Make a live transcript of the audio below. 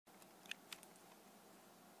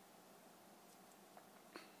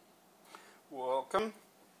welcome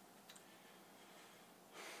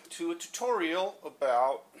to a tutorial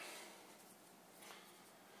about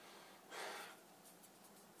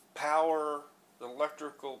power,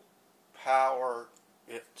 electrical power,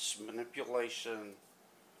 its manipulation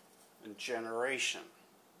and generation.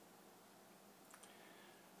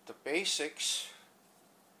 The basics,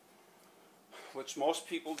 which most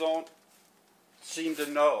people don't seem to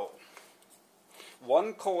know.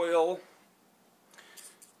 One coil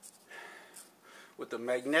with a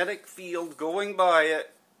magnetic field going by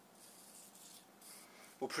it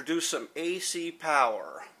will produce some AC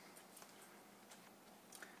power.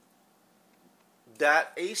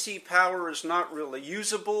 That AC power is not really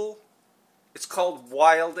usable. It's called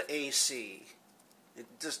wild AC. It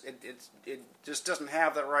just doesn't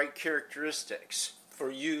have the right characteristics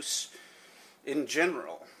for use in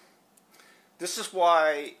general. This is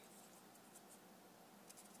why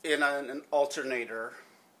in an alternator,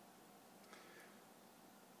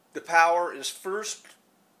 the power is first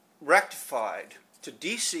rectified to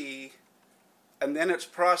DC, and then it's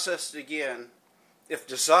processed again, if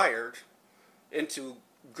desired, into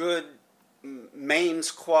good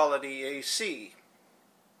mains quality AC.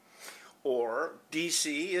 Or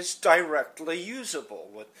DC is directly usable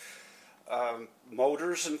with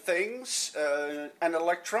motors and things and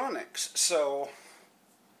electronics. So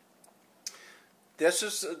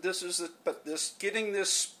getting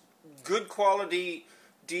this good quality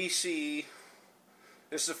DC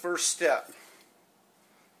is the first step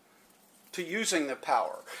to using the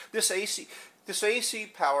power. This AC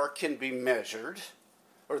power can be measured,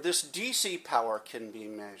 or this DC power can be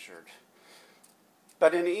measured.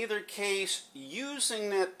 But in either case,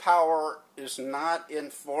 using that power is not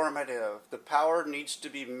informative. The power needs to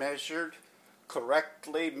be measured,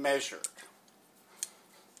 correctly measured.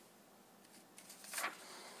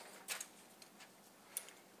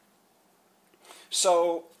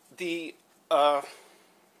 So the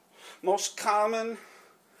most common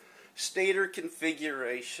stator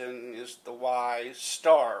configuration is the Y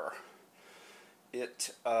star.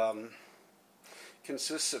 It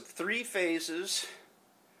consists of 3 phases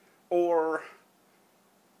or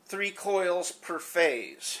 3 coils per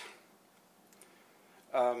phase.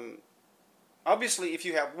 Obviously, if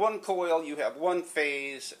you have 1 coil, you have 1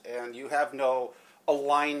 phase, and you have no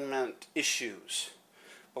alignment issues.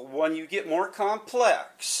 But when you get more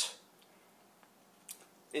complex,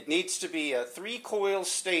 it needs to be a 3-coil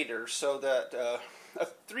stator, so that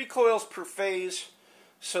 3 coils per phase,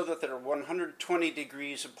 so that they're 120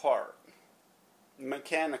 degrees apart,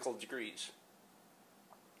 mechanical degrees.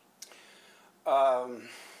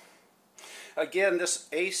 Again, this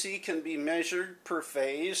AC can be measured per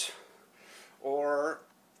phase, or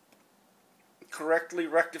correctly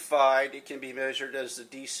rectified, it can be measured as the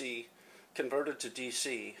DC, converted to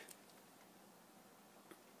DC.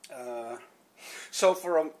 So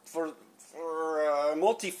for a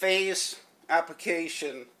multi-phase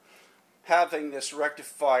application, having this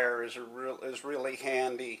rectifier is really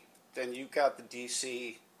handy. Then you've got the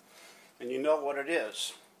DC, and you know what it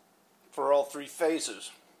is for all 3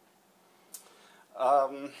 phases.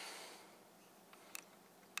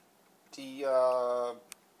 The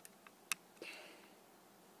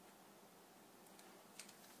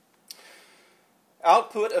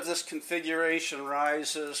output of this configuration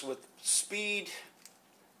rises with speed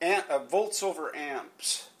and volts over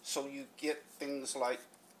amps. So you get things like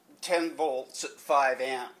 10 volts at 5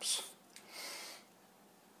 amps.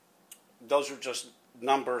 Those are just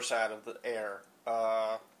numbers out of the air.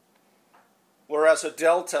 Whereas a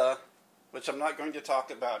delta, which I'm not going to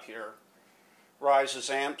talk about here,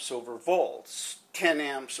 rises amps over volts, 10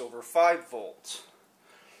 amps over 5 volts.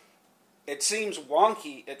 It seems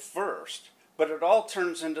wonky at first, but it all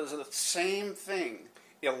turns into the same thing.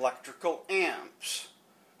 Electrical amps.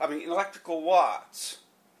 Electrical watts.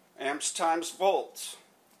 Amps times volts.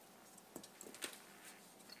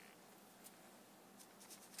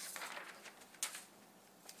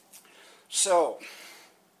 So,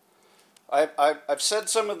 I've said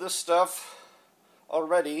some of this stuff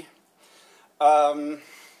already. The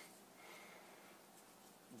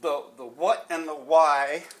what and the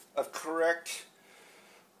why of correct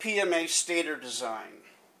PMA stator design.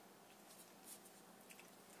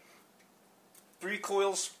 3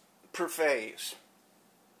 coils per phase,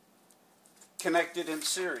 connected in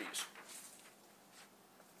series.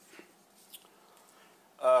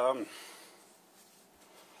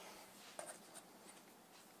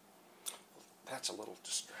 That's a little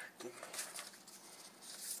distracting.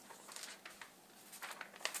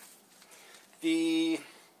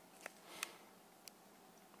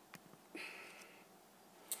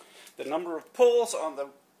 The number of poles on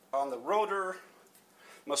the rotor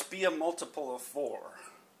must be a multiple of 4,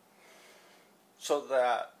 so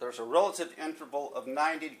that there's a relative interval of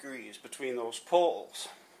 90 degrees between those poles.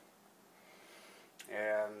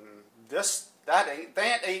 And that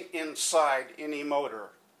ain't inside any motor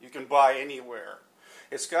you can buy anywhere.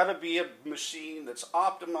 It's got to be a machine that's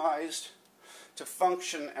optimized to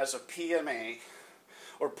function as a PMA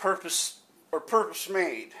or purpose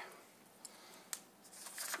made.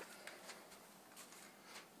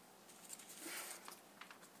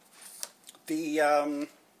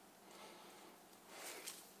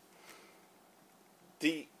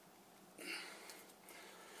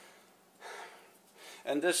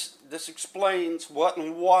 And this explains what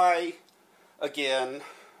and why, again,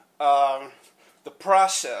 the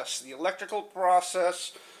process, the electrical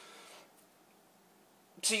process.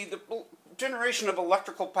 See, the generation of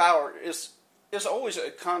electrical power is always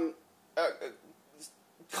a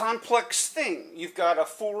complex thing. You've got a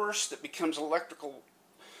force that becomes electrical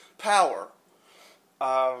power.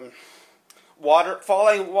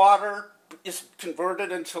 Falling water is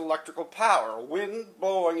converted into electrical power. Wind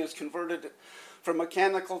blowing is converted from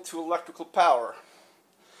mechanical to electrical power.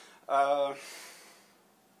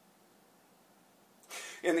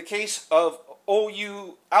 In the case of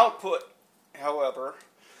OU output, however,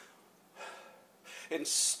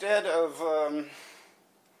 instead of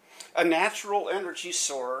a natural energy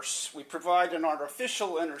source, we provide an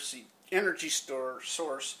artificial energy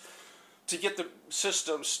source to get the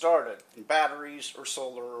system started, batteries or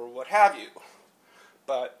solar or what have you.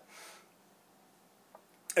 But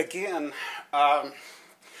again,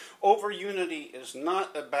 overunity is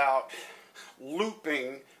not about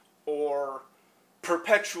looping or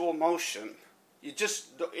perpetual motion.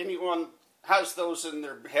 Anyone has those in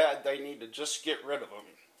their head, they need to just get rid of them.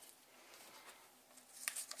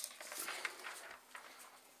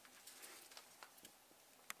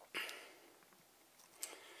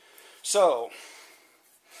 So,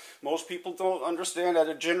 most people don't understand that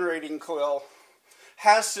a generating coil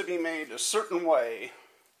has to be made a certain way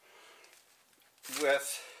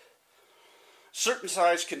with certain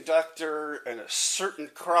size conductor and a certain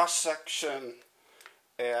cross section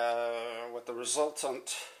with the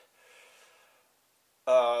resultant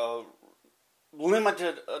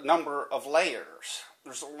limited number of layers.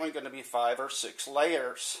 There's only going to be 5 or 6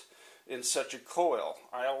 layers in such a coil.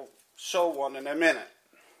 I'll show one in a minute.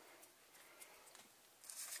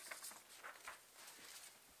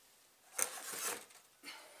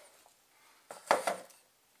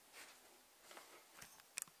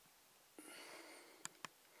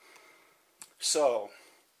 So,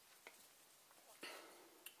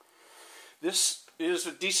 this is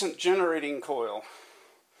a decent generating coil.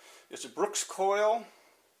 It's a Brooks coil,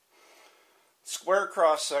 square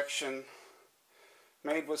cross section,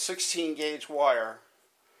 made with 16 gauge wire.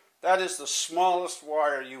 That is the smallest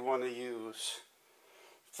wire you want to use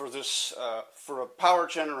for this, for a power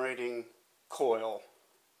generating coil.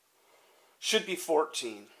 Should be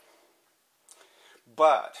 14.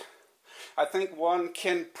 But I think one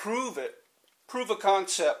can prove a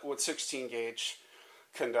concept with 16 gauge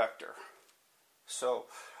conductor. So,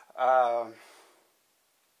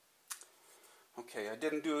 okay, I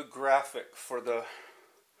didn't do a graphic for the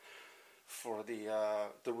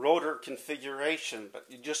rotor configuration, but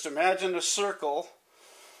you just imagine a circle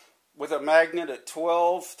with a magnet at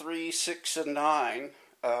 12, 3, 6, and 9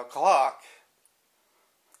 o'clock.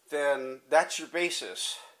 Then that's your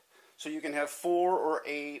basis. So you can have 4 or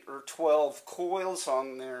 8 or 12 coils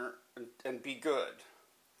on there and be good.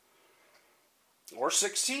 Or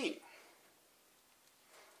 16.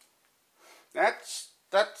 That's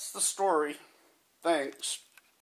the story. Thanks.